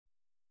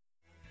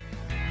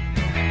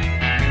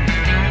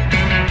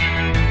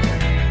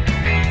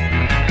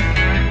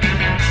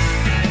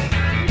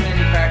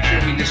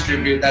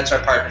distribute. That's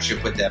our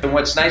partnership with them. And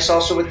what's nice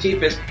also with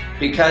Keef is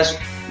because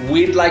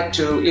we'd like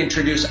to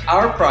introduce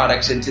our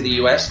products into the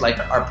U.S., like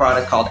our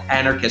product called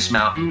Anarchist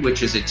Mountain,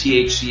 which is a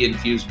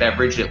THC-infused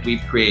beverage that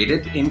we've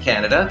created in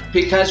Canada.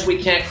 Because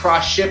we can't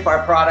cross-ship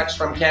our products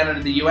from Canada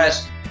to the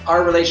U.S.,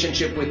 our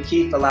relationship with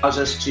Keef allows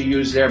us to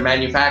use their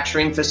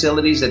manufacturing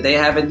facilities that they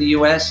have in the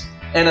U.S.,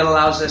 and it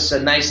allows us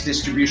a nice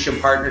distribution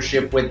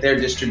partnership with their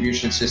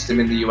distribution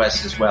system in the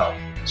U.S. as well.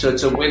 So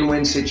it's a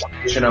win-win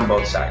situation on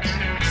both sides.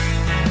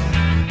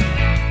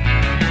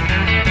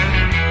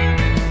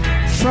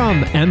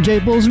 From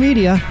MJ Bulls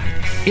Media,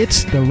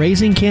 it's the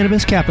Raising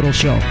Cannabis Capital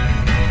Show.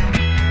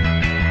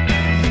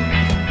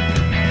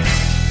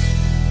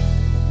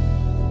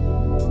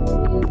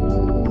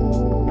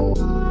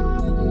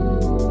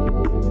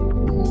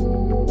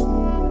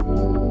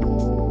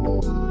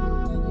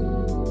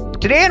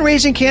 Today on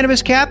Raising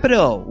Cannabis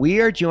Capital, we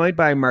are joined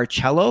by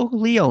Marcello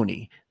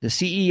Leone, the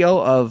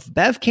CEO of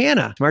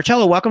BevCanna.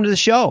 Marcello, welcome to the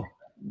show.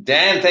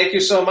 Dan, thank you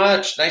so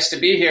much. Nice to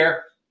be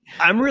here.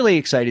 I'm really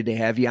excited to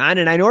have you on,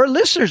 and I know our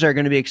listeners are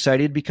going to be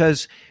excited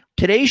because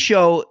today's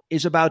show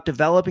is about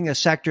developing a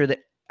sector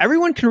that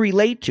everyone can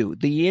relate to,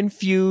 the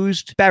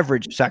infused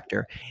beverage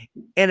sector.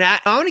 And I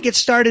want to get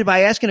started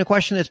by asking a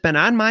question that's been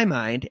on my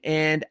mind,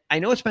 and I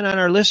know it's been on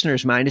our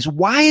listeners' mind, is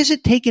why is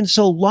it taking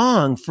so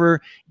long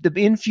for the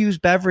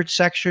infused beverage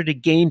sector to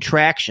gain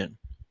traction?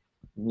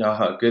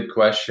 No, good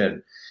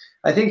question.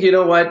 I think, you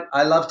know what?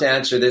 I love to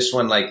answer this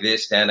one like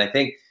this, Dan. I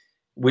think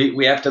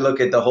we have to look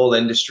at the whole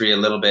industry a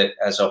little bit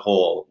as a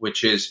whole,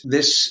 which is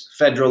this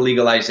federal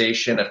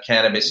legalization of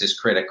cannabis is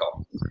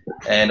critical.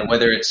 And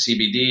whether it's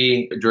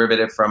CBD, a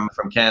derivative from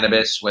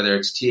cannabis, whether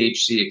it's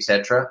THC,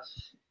 etc.,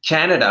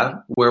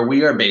 Canada, where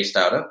we are based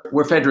out of,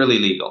 we're federally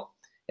legal.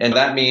 And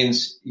that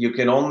means you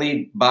can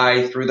only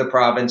buy through the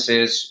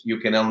provinces, you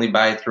can only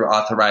buy through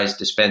authorized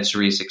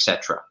dispensaries,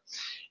 etc.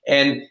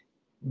 And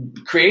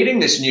creating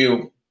this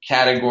new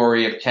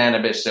category of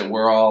cannabis that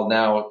we're all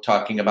now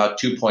talking about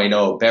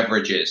 2.0,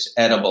 beverages,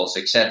 edibles,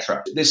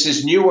 etc. This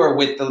is newer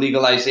with the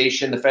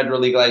legalization, the federal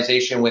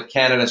legalization with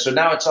Canada. So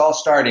now it's all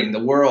starting.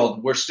 The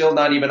world, we're still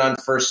not even on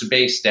first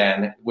base,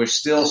 Dan. We're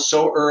still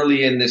so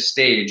early in this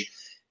stage.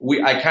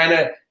 I kind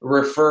of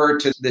refer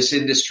to this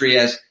industry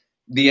as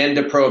the end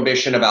of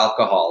prohibition of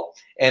alcohol.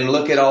 And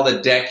look at all the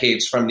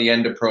decades from the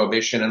end of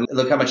prohibition and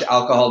look how much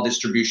alcohol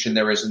distribution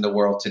there is in the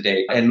world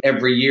today. And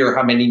every year,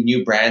 how many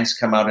new brands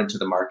come out into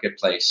the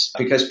marketplace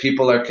because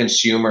people are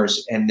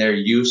consumers and they're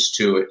used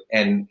to it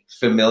and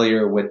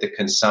familiar with the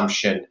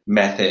consumption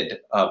method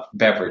of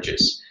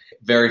beverages.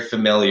 Very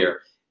familiar.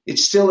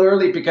 It's still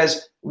early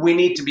because we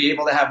need to be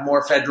able to have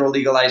more federal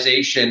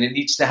legalization. It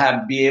needs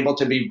to be able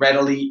to be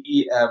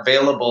readily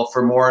available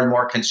for more and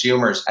more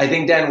consumers. I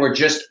think, Dan, we're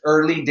just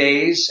early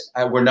days.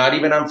 We're not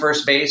even on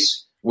first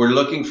base. We're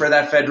looking for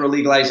that federal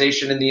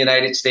legalization in the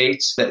United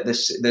States.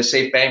 The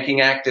Safe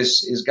Banking Act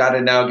is got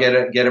to now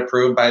get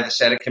approved by the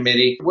Senate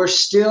committee. We're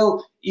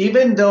still,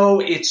 even though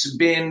it's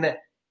been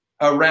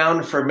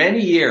around for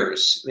many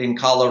years in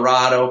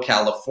Colorado,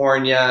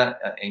 California,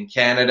 in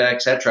Canada,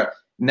 etc.,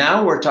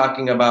 now we're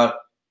talking about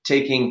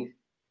taking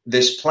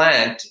this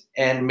plant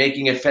and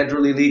making it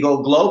federally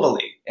legal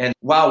globally. And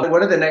wow,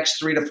 what are the next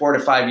 3 to 4 to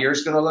 5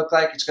 years going to look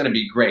like? It's going to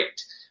be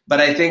great.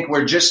 But I think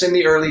we're just in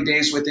the early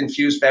days with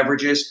infused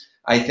beverages.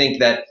 I think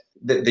that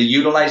the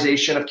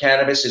utilization of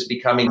cannabis is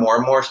becoming more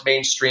and more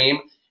mainstream.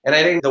 And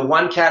I think the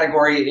one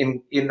category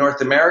in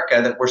North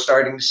America that we're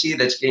starting to see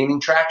that's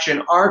gaining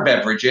traction are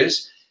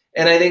beverages.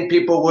 And I think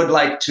people would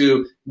like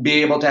to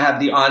be able to have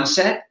the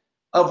onset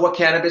of what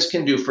cannabis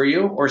can do for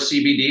you, or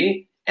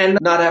CBD, and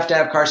not have to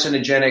have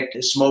carcinogenic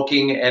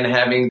smoking and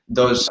having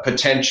those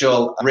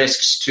potential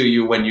risks to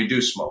you when you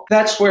do smoke.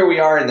 That's where we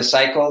are in the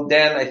cycle,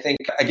 Dan. I think,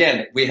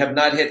 again, we have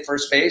not hit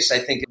first base. I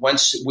think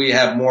once we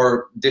have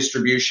more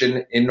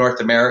distribution in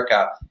North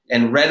America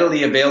and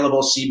readily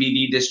available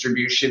CBD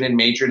distribution in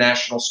major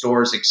national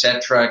stores, et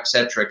cetera,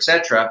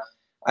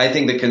 I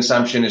think the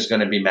consumption is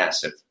going to be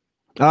massive.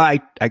 I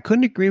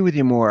couldn't agree with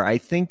you more. I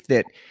think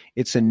that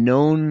it's a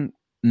known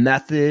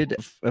method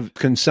of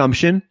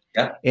consumption.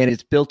 Yeah. And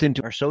it's built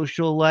into our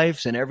social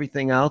lives and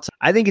everything else.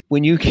 I think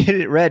when you get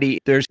it ready,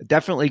 there's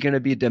definitely going to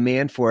be a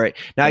demand for it.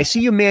 Now, I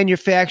see you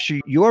manufacture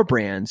your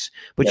brands,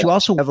 but you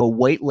also have a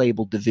white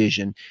label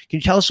division. Can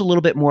you tell us a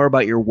little bit more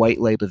about your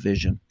white label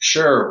division?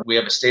 Sure. We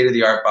have a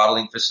state-of-the-art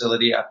bottling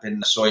facility up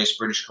in Soyuz,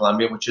 British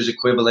Columbia, which is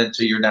equivalent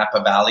to your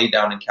Napa Valley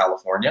down in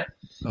California.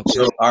 Okay.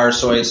 So our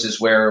Soyuz is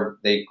where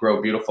they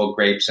grow beautiful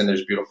grapes and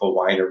there's beautiful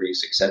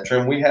wineries, et cetera.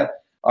 And we have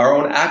our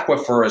own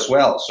aquifer as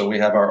well. So we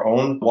have our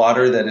own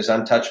water that is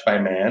untouched by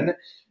man,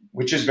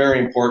 which is very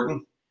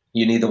important.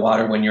 You need the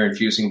water when you're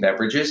infusing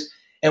beverages.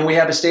 And we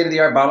have a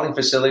state-of-the-art bottling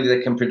facility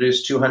that can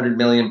produce 200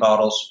 million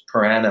bottles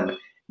per annum.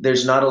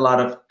 There's not a lot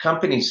of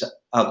companies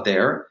out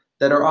there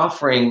that are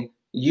offering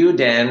you,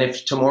 Dan,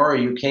 if tomorrow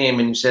you came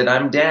and you said,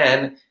 I'm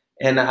Dan,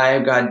 and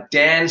I've got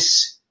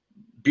Dan's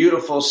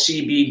beautiful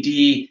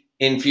CBD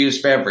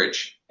infused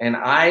beverage, and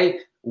I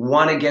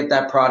want to get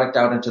that product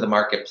out into the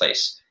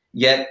marketplace.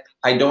 Yet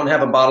I don't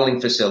have a bottling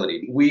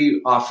facility.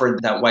 We offer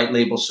that white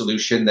label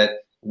solution that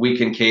we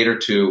can cater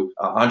to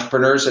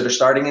entrepreneurs that are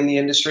starting in the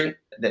industry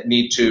that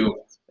need to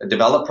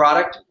develop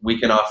product. We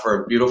can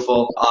offer a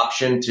beautiful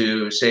option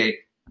to say,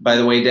 by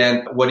the way,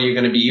 Dan, what are you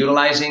going to be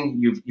utilizing?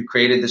 You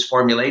created this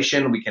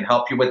formulation. We can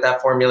help you with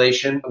that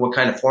formulation. What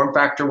kind of form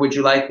factor would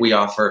you like? We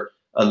offer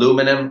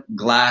aluminum,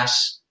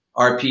 glass,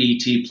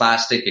 rPET,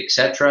 plastic,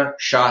 etc.,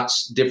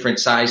 shots, different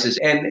sizes.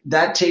 And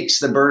that takes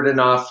the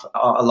burden off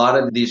a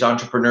lot of these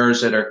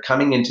entrepreneurs that are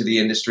coming into the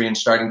industry and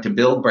starting to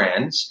build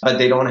brands, but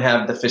they don't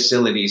have the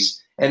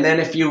facilities. And then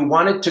if you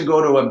wanted to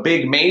go to a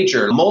big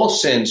major,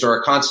 Molson's or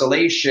a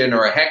Constellation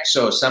or a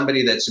Hexo,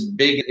 somebody that's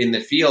big in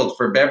the field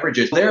for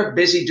beverages, they're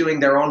busy doing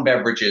their own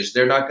beverages.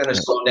 They're not going to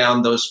slow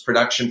down those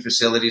production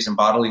facilities and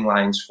bottling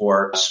lines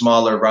for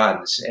smaller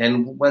runs.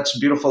 And what's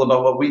beautiful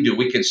about what we do,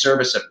 we can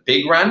service a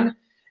big run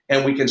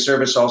and we can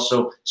service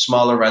also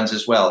smaller runs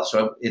as well.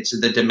 So it's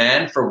the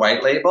demand for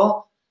white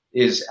label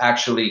is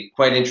actually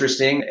quite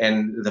interesting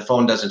and the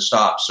phone doesn't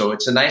stop. So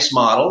it's a nice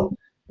model.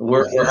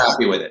 We're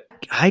happy with it.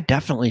 I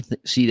definitely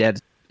see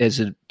that as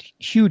a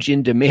huge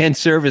in-demand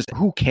service.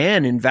 Who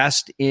can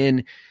invest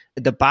in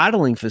the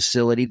bottling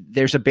facility?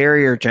 There's a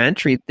barrier to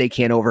entry. They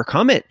can't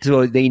overcome it.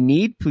 So they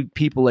need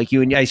people like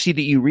you. And I see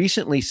that you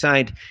recently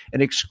signed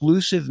an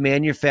exclusive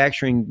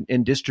manufacturing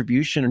and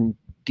distribution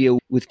deal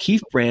with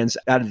Keef Brands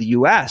out of the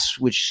U.S.,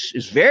 which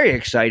is very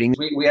exciting.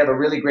 We have a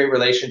really great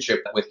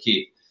relationship with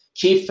Keef.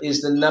 Keef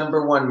is the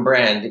number one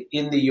brand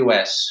in the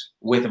U.S.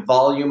 with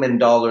volume and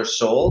dollars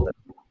sold.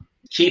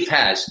 Keef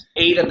has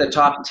 8 of the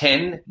top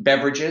 10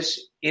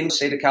 beverages in the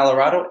state of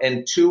Colorado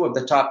and 2 of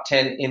the top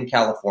 10 in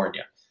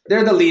California.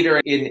 They're the leader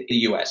in the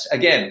U.S.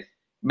 Again,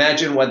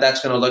 imagine what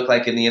that's going to look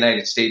like in the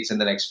United States in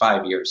the next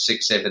 5 years,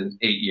 6, 7,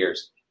 8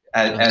 years,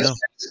 as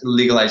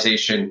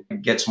legalization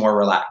gets more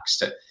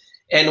relaxed.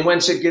 And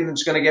once again,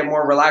 it's going to get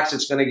more relaxed,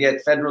 it's going to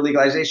get federal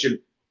legalization.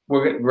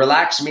 We're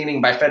relaxed,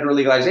 meaning by federal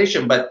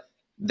legalization, but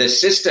the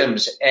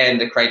systems and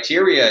the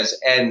criterias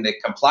and the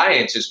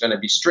compliance is going to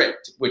be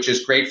strict, which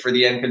is great for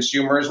the end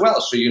consumer as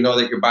well. So you know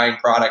that you're buying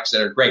products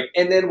that are great.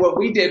 And then what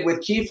we did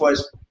with Keef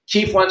was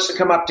Keef wants to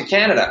come up to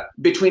Canada.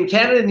 Between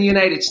Canada and the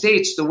United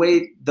States, the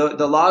way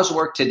the laws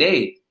work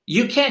today,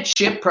 you can't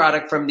ship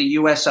product from the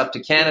U.S. up to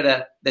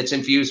Canada that's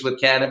infused with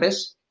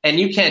cannabis,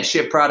 and you can't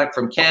ship product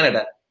from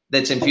Canada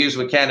that's infused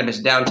with cannabis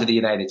down to the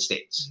United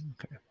States.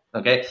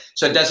 Okay.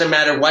 So it doesn't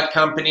matter what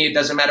company, it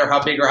doesn't matter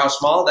how big or how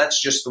small.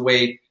 That's just the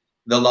way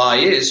the law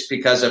is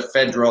because of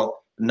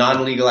federal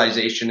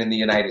non-legalization in the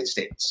United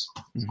States.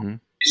 Mm-hmm.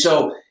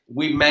 So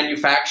we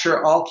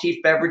manufacture all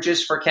Keef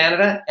beverages for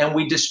Canada and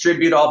we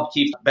distribute all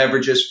Keef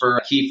beverages for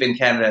Keef in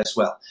Canada as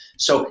well.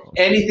 So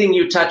anything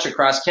you touch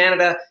across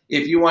Canada,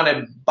 if you want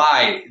to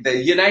buy the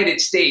United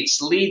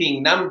States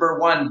leading number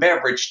one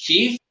beverage,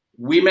 Keef,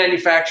 we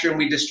manufacture and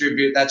we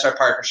distribute. That's our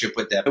partnership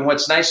with them. And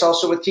what's nice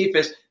also with Keef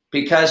is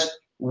because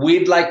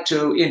we'd like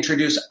to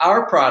introduce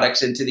our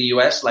products into the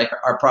U.S., like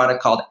our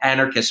product called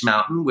Anarchist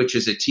Mountain, which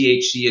is a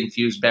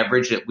THC-infused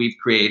beverage that we've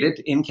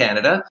created in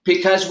Canada.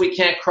 Because we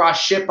can't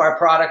cross-ship our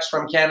products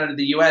from Canada to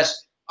the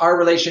U.S., our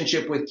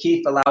relationship with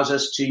Keef allows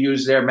us to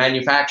use their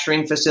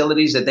manufacturing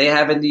facilities that they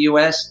have in the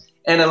U.S.,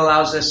 and it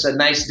allows us a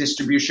nice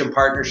distribution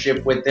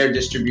partnership with their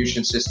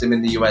distribution system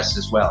in the U.S.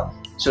 as well.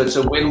 So it's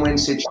a win-win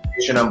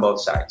situation on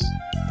both sides.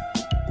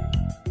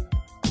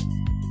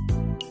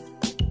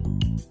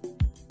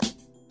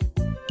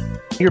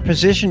 You're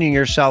positioning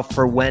yourself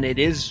for when it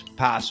is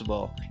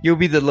possible. You'll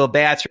be the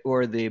Labatt's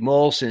or the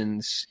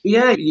Molson's.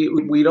 Yeah,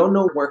 we don't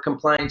know where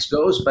compliance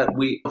goes, but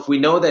if we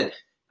know that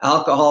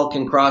alcohol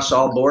can cross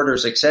all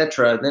borders,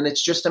 etc., then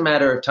it's just a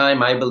matter of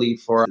time, I believe,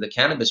 for the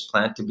cannabis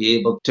plant to be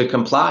able to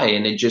comply,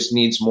 and it just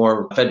needs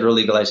more federal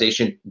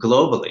legalization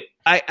globally.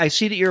 I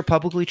see that you're a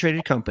publicly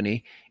traded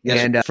company, yes,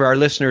 and for our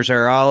listeners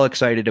are all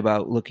excited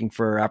about looking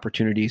for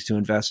opportunities to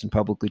invest in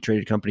publicly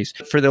traded companies.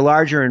 For the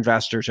larger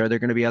investors, are there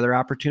going to be other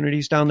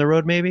opportunities down the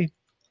road maybe?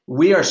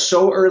 We are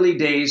so early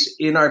days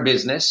in our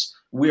business.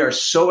 We are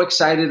so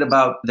excited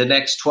about the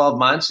next 12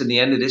 months and the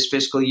end of this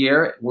fiscal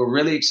year. We're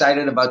really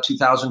excited about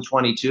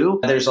 2022.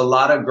 There's a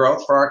lot of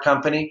growth for our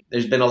company.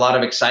 There's been a lot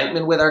of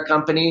excitement with our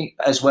company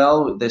as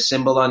well. The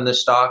symbol on the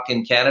stock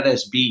in Canada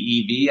is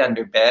BEV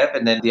under BEV,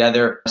 and then the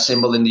other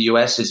symbol in the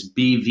US is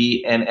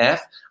BVNF.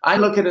 I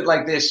look at it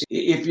like this.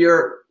 If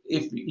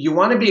you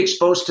want to be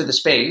exposed to the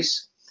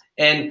space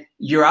and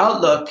your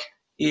outlook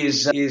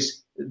is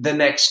the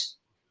next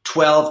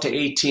 12 to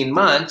 18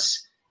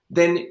 months,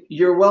 then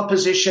you're well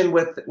positioned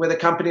with a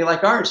company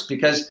like ours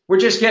because we're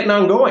just getting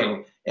on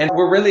going. And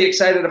we're really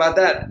excited about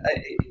that.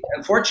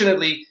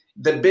 Unfortunately,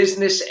 the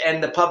business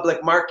and the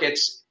public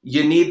markets,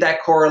 you need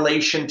that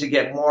correlation to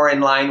get more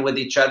in line with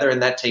each other,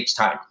 and that takes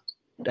time.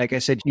 Like I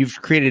said,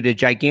 you've created a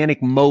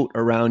gigantic moat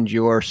around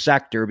your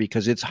sector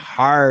because it's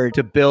hard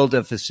to build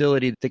a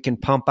facility that can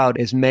pump out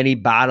as many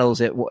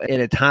bottles at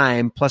a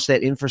time, plus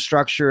that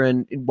infrastructure.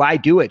 And why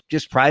do it?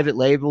 Just private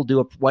label,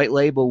 do a white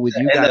label with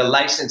you and guys. the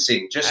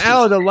licensing.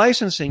 The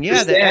licensing.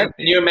 Yeah. Can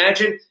you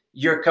imagine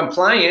you're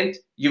compliant.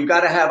 You've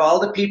got to have all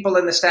the people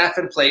and the staff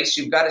in place.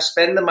 You've got to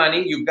spend the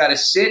money. You've got to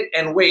sit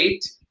and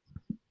wait.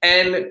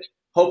 And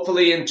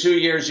hopefully in 2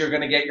 years, you're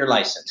going to get your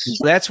license.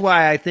 That's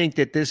why I think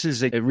that this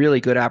is a really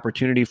good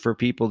opportunity for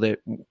people that,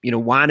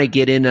 want to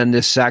get in on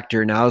this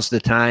sector. Now's the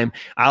time.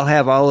 I'll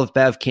have all of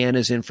Bev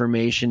Canna's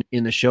information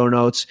in the show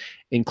notes,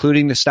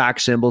 including the stock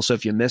symbol. So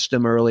if you missed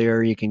them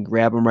earlier, you can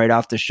grab them right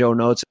off the show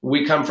notes.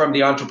 We come from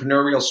the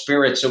entrepreneurial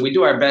spirit, so we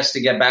do our best to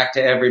get back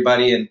to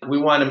everybody. And we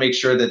want to make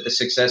sure that the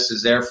success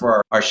is there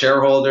for our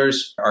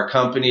shareholders, our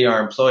company,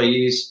 our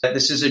employees.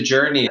 This is a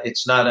journey.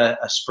 It's not a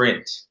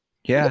sprint.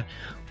 Yeah.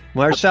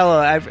 Marcelo,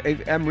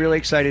 I'm really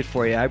excited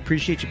for you. I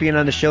appreciate you being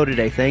on the show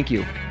today. Thank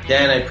you.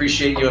 Dan, I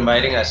appreciate you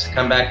inviting us.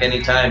 Come back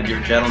anytime. You're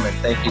a gentleman.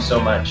 Thank you so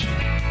much.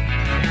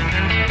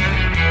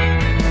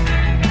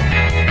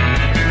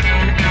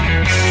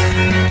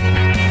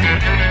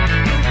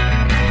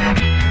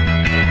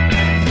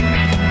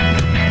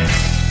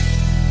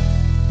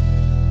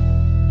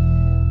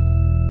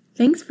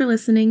 Thanks for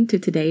listening to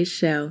today's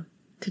show.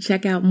 To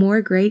check out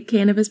more great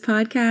cannabis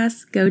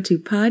podcasts, go to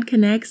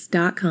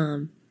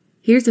podconnects.com.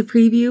 Here's a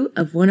preview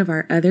of one of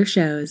our other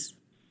shows.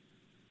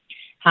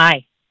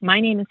 Hi, my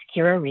name is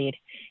Kira Reed,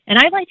 and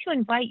I'd like to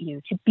invite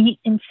you to be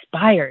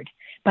inspired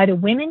by the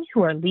women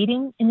who are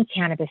leading in the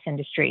cannabis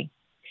industry.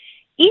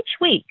 Each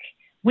week,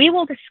 we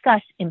will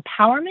discuss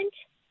empowerment,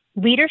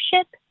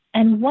 leadership,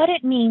 and what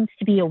it means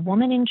to be a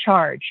woman in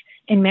charge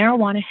in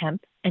marijuana,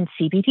 hemp, and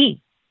CBD.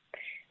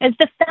 As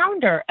the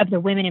founder of the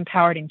Women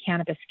Empowered in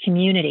Cannabis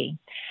community,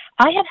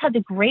 I have had the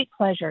great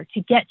pleasure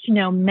to get to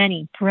know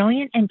many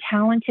brilliant and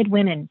talented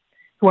women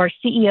who are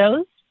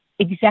CEOs,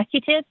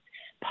 executives,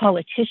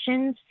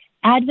 politicians,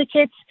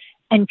 advocates,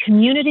 and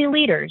community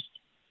leaders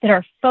that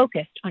are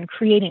focused on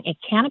creating a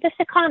cannabis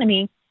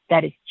economy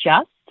that is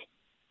just,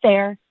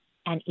 fair,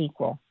 and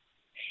equal.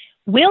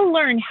 We'll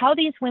learn how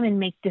these women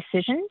make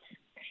decisions,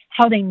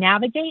 how they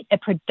navigate a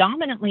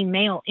predominantly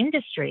male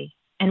industry,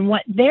 and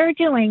what they're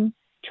doing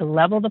to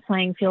level the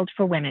playing field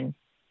for women.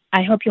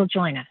 I hope you'll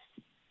join us.